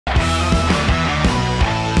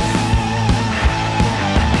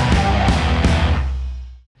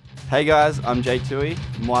Hey guys, I'm Jaie Toohey.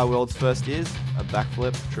 My world's first is a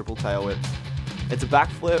backflip triple tailwhip. It's a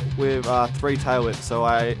backflip with 3 tailwhips. So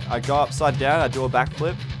I go upside down, I do a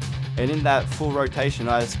backflip, and in that full rotation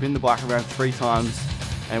I spin the bike around 3 times,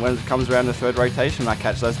 and when it comes around the 3rd rotation I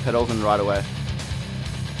catch those pedals and ride away.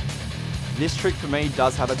 This trick for me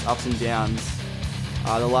does have its ups and downs.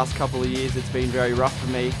 The last couple of years it's been very rough for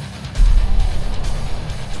me.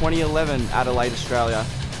 2011, Adelaide, Australia.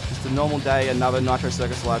 Just a normal day, another Nitro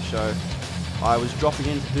Circus live show. I was dropping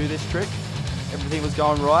in to do this trick. Everything was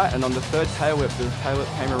going right, and on the 3rd tailwhip, the tailwhip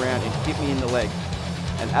came around and hit me in the leg.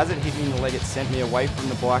 And as it hit me in the leg, it sent me away from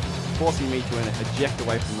the bike, forcing me to eject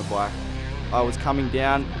away from the bike. I was coming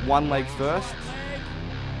down one leg first.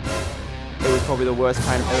 It was probably the worst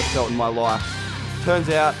pain I've ever felt in my life. Turns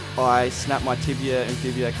out I snapped my tibia and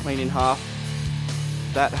fibula clean in half.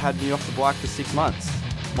 That had me off the bike for 6 months.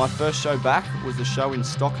 My first show back was the show in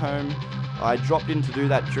Stockholm. I dropped in to do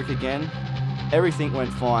that trick again. Everything went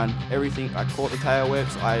fine. I caught the tail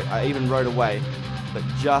whips, I even rode away. But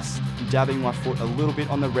just dabbing my foot a little bit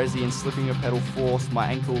on the resi and slipping a pedal forced my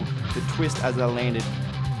ankle to twist as I landed.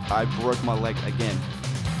 I broke my leg again.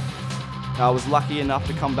 I was lucky enough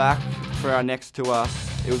to come back for our next tour.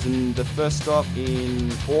 It was in the first stop in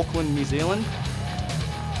Auckland, New Zealand.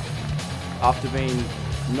 After being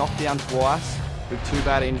knocked down twice, with 2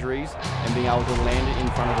 bad injuries, and being able to land it in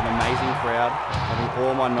front of an amazing crowd, having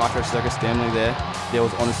all my Nitro Circus family there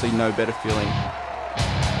was honestly no better feeling.